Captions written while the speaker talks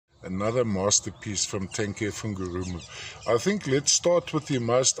another masterpiece from Tenke Fungurumu. I think let's start with the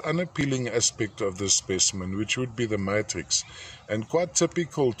most unappealing aspect of this specimen, which would be the matrix. And quite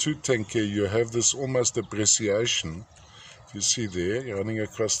typical to Tenke, you have this almost appreciation, you see there, running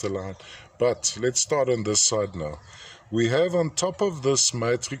across the line. But let's start on this side now. We have on top of this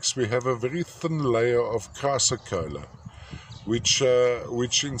matrix, we have a very thin layer of chrysocolla, which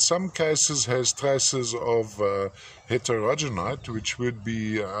in some cases has traces of heterogenite, which would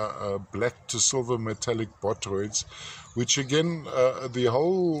be black to silver metallic botroids, which again, the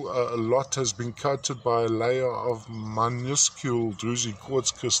whole lot has been coated by a layer of minuscule druzy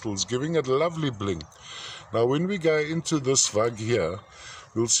quartz crystals, giving it a lovely bling. Now when we go into this vug here,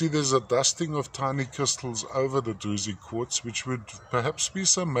 you'll see there's a dusting of tiny crystals over the druzy quartz, which would perhaps be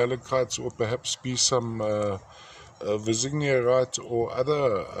some malachites or perhaps be some Visignerite or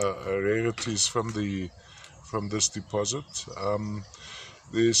other rarities from this deposit.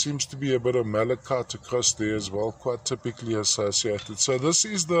 There seems to be a bit of malachite across there as well, quite typically associated. So this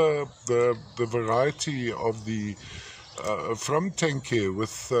is the variety of the from Tenke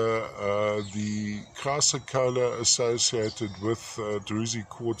with the chrysocolla associated with druzy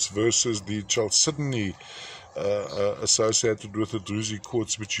quartz versus the chalcedony associated with the druzy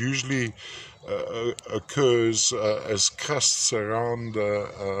quartz, which usually occurs as crusts around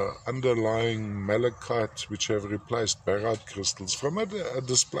underlying malachite, which have replaced barite crystals. From a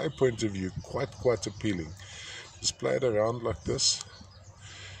display point of view, quite appealing. Displayed around like this,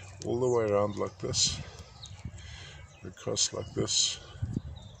 all the way around like this, across like this.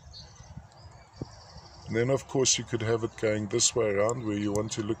 And then of course you could have it going this way around where you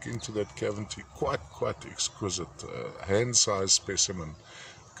want to look into that cavity. Quite exquisite, hand-sized specimen,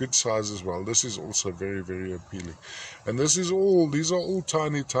 good size as well. This is also very appealing. And these are all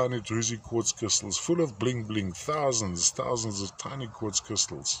tiny druzy quartz crystals, full of bling, thousands of tiny quartz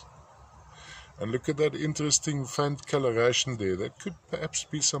crystals. And look at that interesting faint coloration there. That could perhaps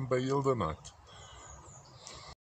be some baeldonite.